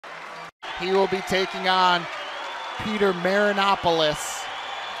He will be taking on Peter Marinopoulos.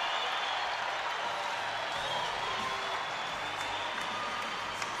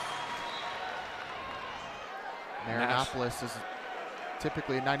 Marinopoulos is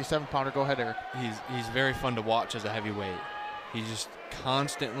typically a 97-pounder. Go ahead, Eric. He's very fun to watch as a heavyweight. He's just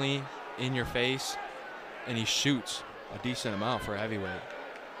constantly in your face, and he shoots a decent amount for a heavyweight.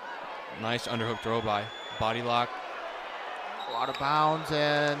 Nice underhook throw by. Body lock. Out of bounds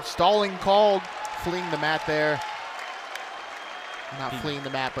and stalling called. Fleeing the mat there. Not fleeing the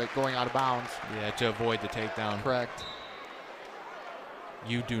mat, but going out of bounds. Yeah, to avoid the takedown. Correct.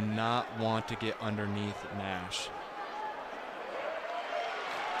 You do not want to get underneath Nash.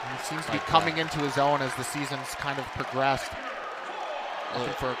 He seems to be coming into his own as the season's kind of progressed.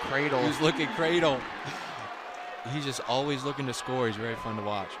 Looking for a cradle. He's looking cradle. He's just always looking to score. He's very fun to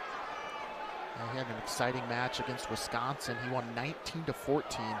watch. He had an exciting match against Wisconsin. He won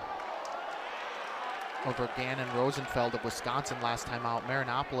 19-14 over Gannon Rosenfeld of Wisconsin last time out.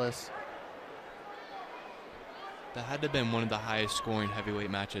 Marinopoulos. That had to have been one of the highest scoring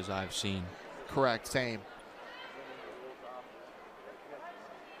heavyweight matches I've seen. Correct, same.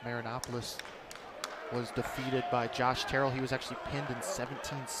 Marinopoulos was defeated by Josh Terrell. He was actually pinned in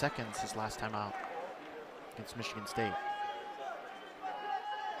 17 seconds his last time out against Michigan State.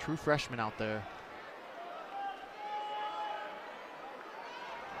 True freshman out there.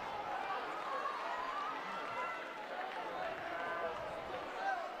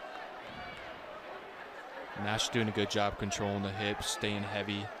 Nash doing a good job controlling the hips, staying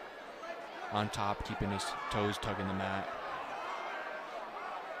heavy on top, keeping his toes tugging the mat.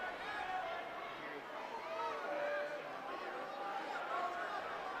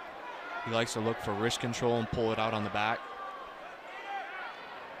 He likes to look for wrist control and pull it out on the back.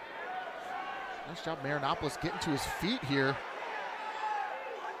 Nice job, Marinopoulos getting to his feet here.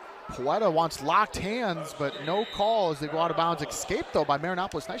 Poeta wants locked hands, but no call as they go out of bounds. Escape, though, by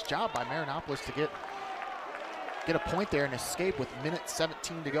Marinopoulos. Nice job by Marinopoulos to get a point there and escape with minute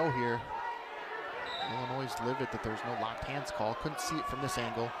 17 to go here. Illinois is livid that there's no locked hands call. Couldn't see it from this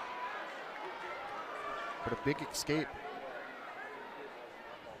angle. But a big escape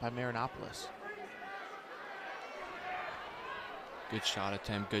by Marinopoulos. Good shot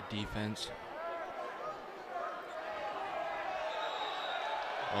attempt, good defense.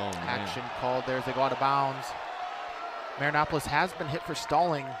 Oh, man. Action called there as they go out of bounds. Marinopoulos has been hit for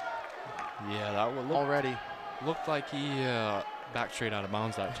stalling. Yeah, that would look already. Looked like he backed straight out of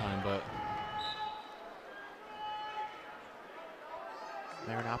bounds that time, but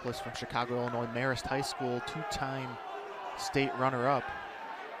Marinopoulos from Chicago, Illinois, Marist High School, two-time state runner-up.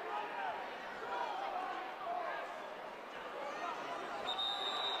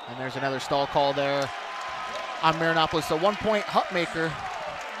 And there's another stall call there on Marinopoulos. So 1 point Hutmacher.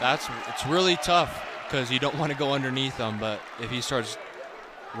 It's really tough because you don't want to go underneath him, but if he starts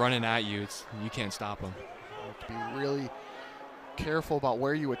running at you, you can't stop him. You have to be really careful about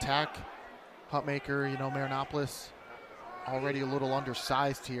where you attack Hutmacher. You know, Marinopoulos already a little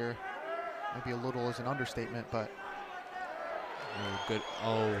undersized here. Maybe a little is an understatement, but oh, good.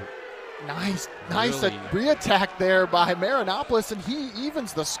 Oh, nice really? re-attack there by Marinopoulos, and he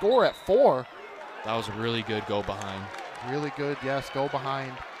evens the score at 4. That was a really good go behind. Really good, yes, go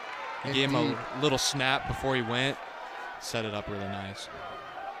behind. He gave him a little snap before he went, set it up really nice.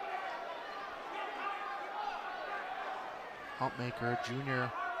 Hutmacher,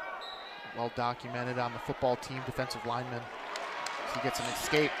 junior, well documented on the football team, defensive lineman. So he gets an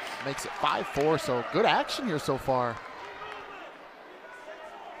escape, makes it 5-4, so good action here so far.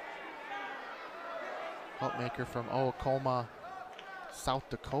 Hutmacher from Oklahoma, South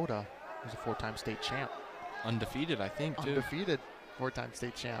Dakota, who's a 4-time state champ. Undefeated, I think, too. Undefeated, 4-time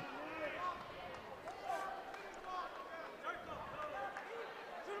state champ.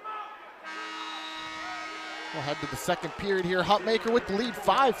 We'll head to the second period here. Hutmacher with the lead,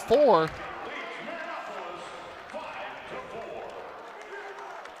 5-4.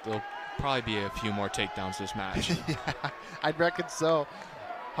 There'll probably be a few more takedowns this match. Yeah, I'd reckon so.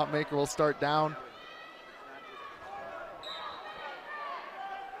 Hutmacher will start down.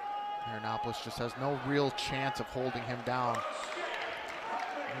 Marinopoulos just has no real chance of holding him down.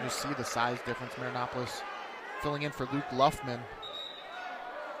 You see the size difference. Marinopoulos filling in for Luke Luffman.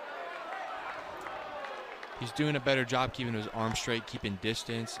 He's doing a better job keeping his arms straight, keeping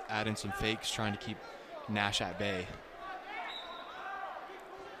distance, adding some fakes, trying to keep Nash at bay.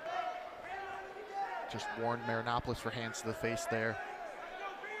 Just warned Marinopoulos for hands to the face there.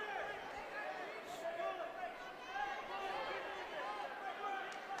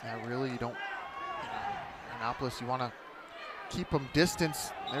 Yeah, really, you don't, Marinopoulos, you want to keep him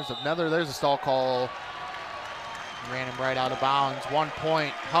distance. There's a stall call. Ran him right out of bounds. 1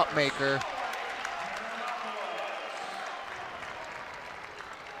 point, Hutmacher.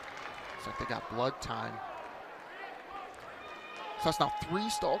 Looks like they got blood time. So that's now 3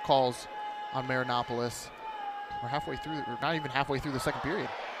 stall calls on Marinopolis. We're not even halfway through the second period.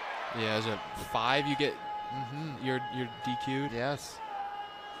 Yeah, is it 5 you get you're DQ'd? Yes.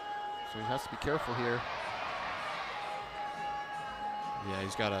 So he has to be careful here. Yeah,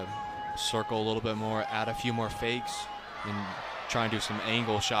 he's got to circle a little bit more, add a few more fakes, and try and do some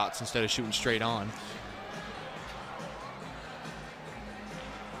angle shots instead of shooting straight on.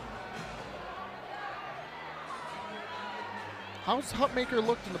 How's Hutmacher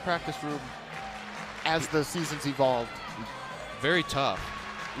looked in the practice room as the season's evolved? Very tough.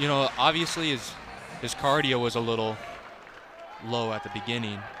 You know, obviously his cardio was a little low at the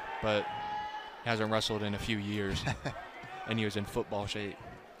beginning, but he hasn't wrestled in a few years, and he was in football shape.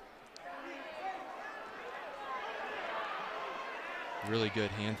 Really good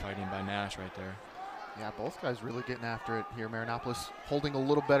hand fighting by Nash right there. Yeah, both guys really getting after it here. Marinopolis holding a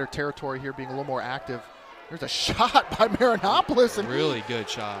little better territory here, being a little more active. There's a shot by Marinopolis. And really good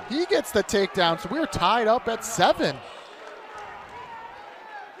shot. He gets the takedown, so we're tied up at 7.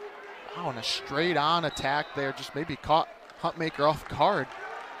 Wow, and a straight-on attack there. Just maybe caught Hutmacher off guard.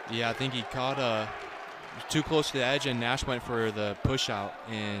 Yeah, I think he caught too close to the edge, and Nash went for the push-out,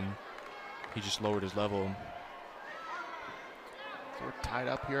 and he just lowered his level. So we're tied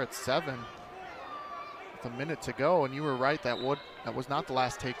up here at 7 with a minute to go, and you were right, that was not the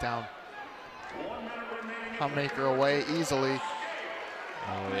last takedown. Hutmacher away easily.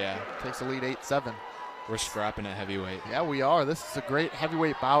 Oh, yeah. Takes the lead 8-7. We're scrapping at heavyweight. Yeah, we are. This is a great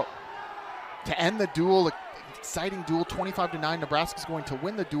heavyweight bout. To end the duel, exciting duel, 25-9. Nebraska's going to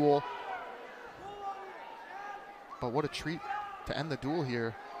win the duel. But what a treat to end the duel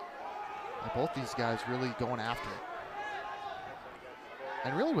here. And both these guys really going after it.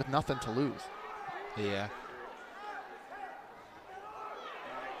 And really with nothing to lose. Yeah.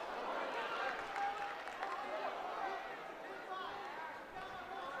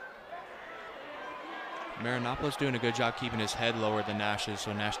 Marinopolis doing a good job keeping his head lower than Nash's,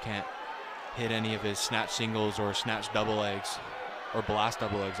 so Nash can't hit any of his snatch singles or snatch double legs, or blast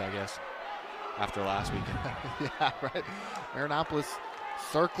double legs, I guess, after last weekend. Yeah, right. Marinopolis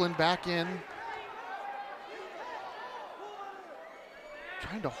circling back in.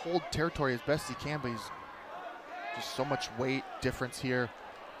 Trying to hold territory as best he can, but he's just so much weight difference here.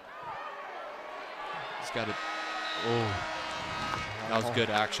 He's got it. Oh. That was good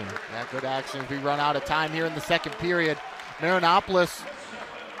action. Yeah, good action. We run out of time here in the second period. Marinopolis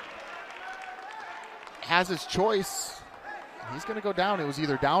has his choice. He's going to go down. It was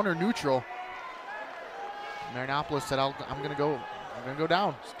either down or neutral. Marinopolis said, I'm going to go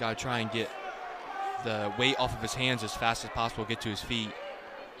down. He's got to try and get the weight off of his hands as fast as possible, get to his feet.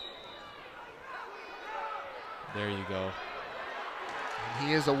 There you go. And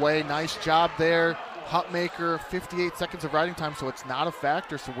he is away. Nice job there. Hutmacher, 58 seconds of riding time, so it's not a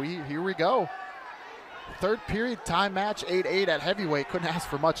factor. So here we go. Third period time match, 8-8 at heavyweight. Couldn't ask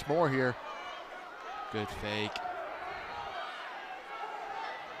for much more here. Good fake.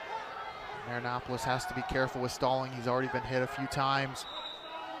 Marinopolis has to be careful with stalling. He's already been hit a few times.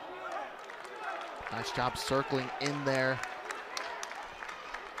 Nice job circling in there.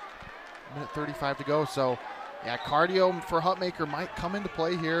 Minute 35 to go, so yeah, cardio for Hutmacher might come into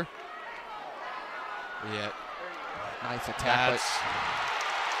play here. Yeah. Nice attack.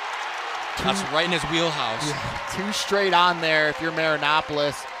 That's right in his wheelhouse. Yeah, 2 straight on there if you're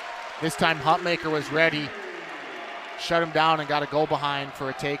Marinopolis. This time Hutmacher was ready. Shut him down and got a goal behind for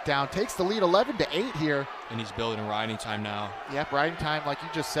a takedown. Takes the lead 11-8 here. And he's building riding time now. Yep, riding time, like you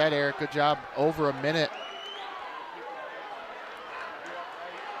just said, Eric. Good job. Over a minute.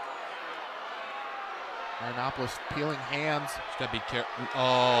 Marinopolis peeling hands. Just gotta be careful.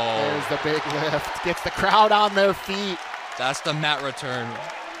 Oh. There's the big lift. Gets the crowd on their feet. That's the mat return.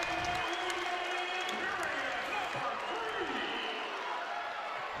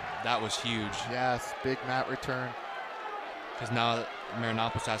 That was huge. Yes, big mat return. Because now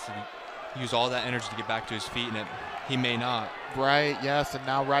Marinopolis has to use all that energy to get back to his feet, and he may not. Right, yes, and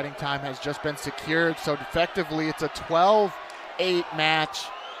now riding time has just been secured, so effectively it's a 12-8 match.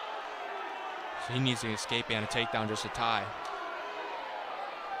 So he needs an escape and a takedown just to tie.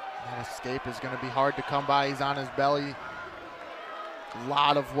 That escape is going to be hard to come by. He's on his belly. A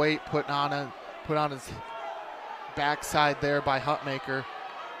lot of weight put on his backside there by Hutmacher.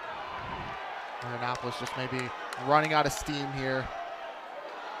 Marinopolis just maybe running out of steam here.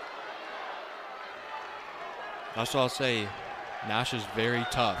 That's what I'll say. Nash is very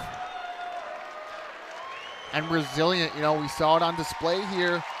tough. And resilient. You know, we saw it on display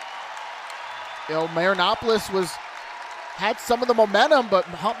here. You know, Marinopolis had some of the momentum, but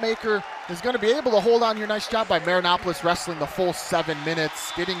Hutmacher is going to be able to hold on here. Nice job by Marinopolis wrestling the full 7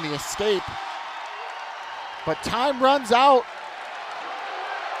 minutes, getting the escape. But time runs out.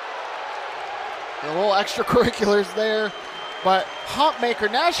 A little extracurriculars there. But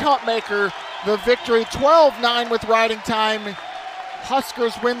Hutmacher, Nash Hutmacher, the victory, 12-9 with riding time.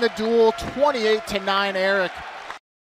 Huskers win the duel, 28-9, Eric.